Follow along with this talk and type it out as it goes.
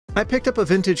I picked up a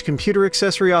vintage computer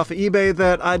accessory off eBay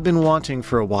that I'd been wanting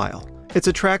for a while. It's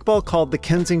a trackball called the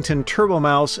Kensington Turbo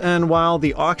Mouse, and while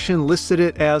the auction listed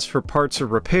it as for parts or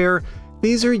repair,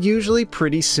 these are usually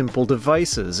pretty simple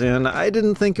devices, and I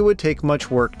didn't think it would take much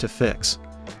work to fix.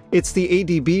 It's the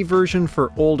ADB version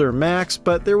for older Macs,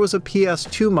 but there was a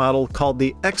PS2 model called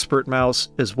the Expert Mouse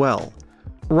as well.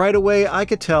 Right away, I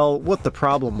could tell what the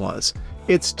problem was.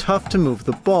 It's tough to move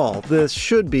the ball. This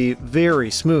should be very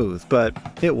smooth, but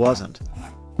it wasn't.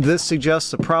 This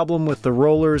suggests a problem with the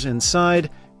rollers inside,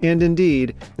 and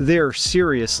indeed, they're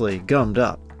seriously gummed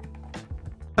up.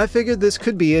 I figured this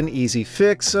could be an easy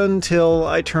fix until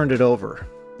I turned it over.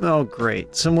 Oh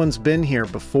great, someone's been here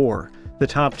before. The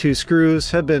top two screws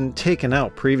have been taken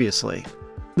out previously.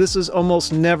 This is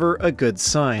almost never a good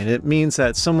sign. It means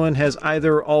that someone has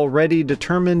either already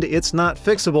determined it's not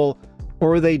fixable,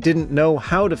 or they didn't know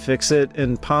how to fix it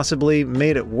and possibly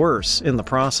made it worse in the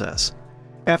process.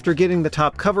 After getting the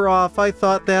top cover off, I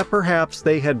thought that perhaps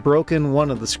they had broken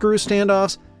one of the screw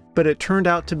standoffs, but it turned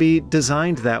out to be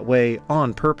designed that way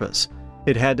on purpose.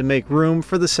 It had to make room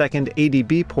for the second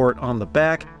ADB port on the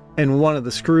back, and one of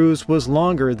the screws was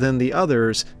longer than the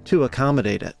others to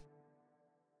accommodate it.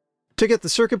 To get the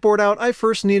circuit board out, I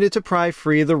first needed to pry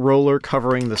free the roller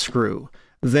covering the screw.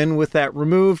 Then with that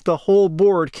removed, the whole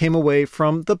board came away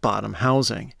from the bottom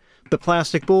housing. The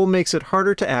plastic bowl makes it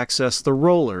harder to access the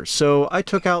roller, so I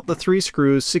took out the 3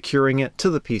 screws securing it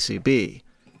to the PCB.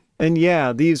 And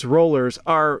yeah, these rollers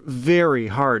are very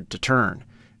hard to turn.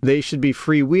 They should be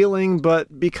freewheeling,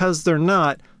 but because they're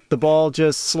not, the ball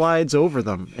just slides over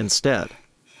them instead.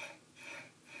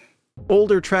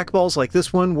 Older trackballs like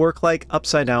this one work like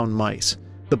upside-down mice.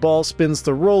 The ball spins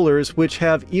the rollers, which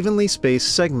have evenly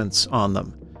spaced segments on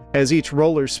them. As each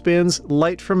roller spins,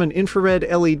 light from an infrared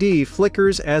LED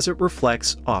flickers as it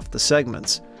reflects off the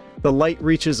segments. The light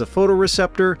reaches a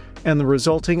photoreceptor, and the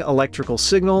resulting electrical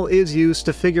signal is used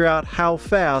to figure out how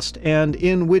fast and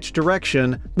in which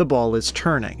direction the ball is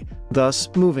turning, thus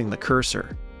moving the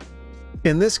cursor.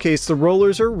 In this case, the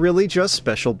rollers are really just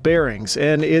special bearings,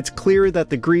 and it's clear that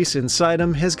the grease inside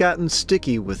them has gotten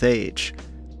sticky with age.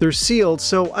 They're sealed,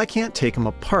 so I can't take them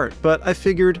apart, but I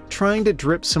figured trying to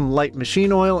drip some light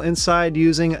machine oil inside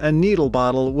using a needle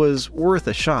bottle was worth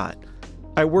a shot.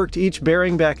 I worked each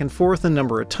bearing back and forth a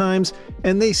number of times,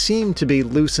 and they seemed to be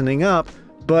loosening up,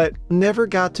 but never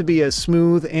got to be as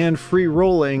smooth and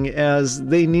free-rolling as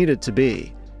they needed to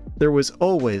be. There was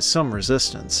always some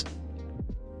resistance.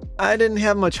 I didn't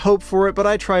have much hope for it, but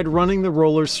I tried running the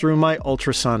rollers through my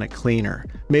ultrasonic cleaner.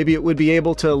 Maybe it would be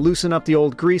able to loosen up the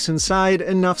old grease inside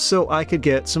enough so I could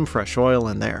get some fresh oil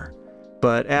in there.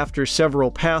 But after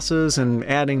several passes and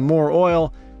adding more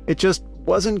oil, it just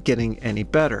wasn't getting any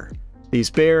better. These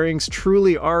bearings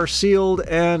truly are sealed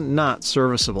and not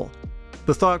serviceable.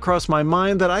 The thought crossed my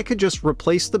mind that I could just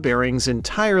replace the bearings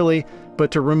entirely, but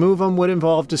to remove them would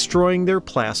involve destroying their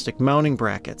plastic mounting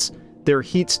brackets. They're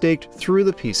heat-staked through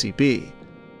the PCB.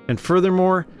 And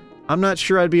furthermore, I'm not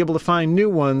sure I'd be able to find new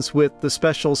ones with the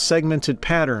special segmented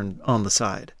pattern on the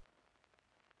side.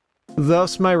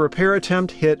 Thus, my repair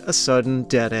attempt hit a sudden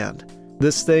dead end.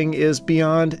 This thing is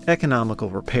beyond economical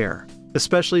repair,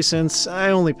 especially since I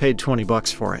only paid 20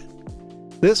 bucks for it.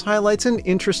 This highlights an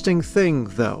interesting thing,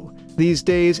 though. These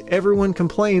days, everyone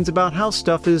complains about how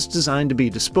stuff is designed to be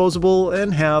disposable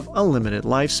and have a limited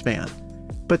lifespan.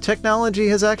 But technology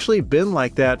has actually been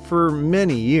like that for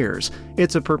many years.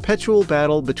 It's a perpetual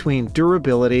battle between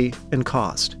durability and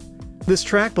cost. This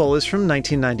trackball is from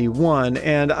 1991,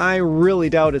 and I really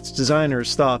doubt its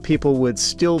designers thought people would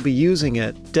still be using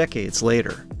it decades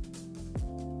later.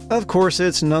 Of course,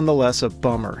 it's nonetheless a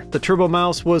bummer. The Turbo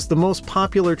Mouse was the most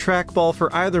popular trackball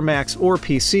for either Macs or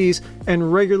PCs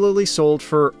and regularly sold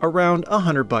for around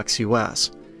 $100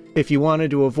 US. If you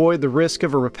wanted to avoid the risk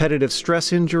of a repetitive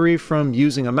stress injury from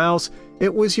using a mouse,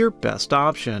 it was your best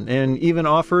option and even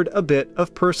offered a bit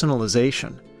of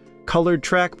personalization. Colored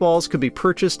trackballs could be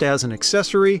purchased as an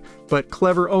accessory, but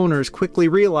clever owners quickly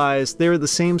realized they're the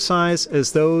same size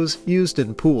as those used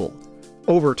in pool.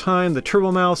 Over time, the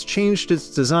Turbo Mouse changed its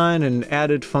design and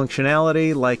added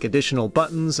functionality like additional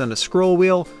buttons and a scroll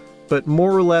wheel, but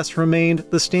more or less remained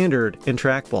the standard in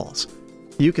trackballs.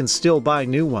 You can still buy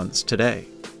new ones today.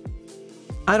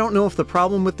 I don't know if the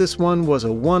problem with this one was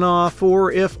a one-off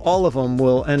or if all of them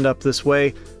will end up this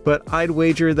way, but I'd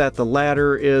wager that the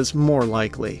latter is more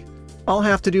likely. I'll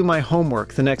have to do my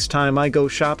homework the next time I go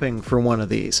shopping for one of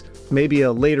these. Maybe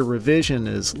a later revision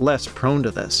is less prone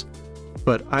to this.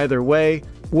 But either way,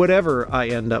 whatever I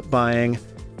end up buying,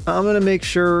 I'm going to make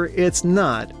sure it's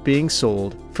not being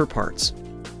sold for parts.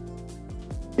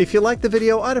 If you liked the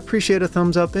video, I'd appreciate a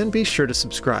thumbs up and be sure to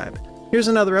subscribe. Here's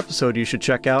another episode you should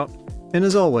check out, and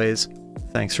as always,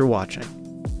 thanks for watching.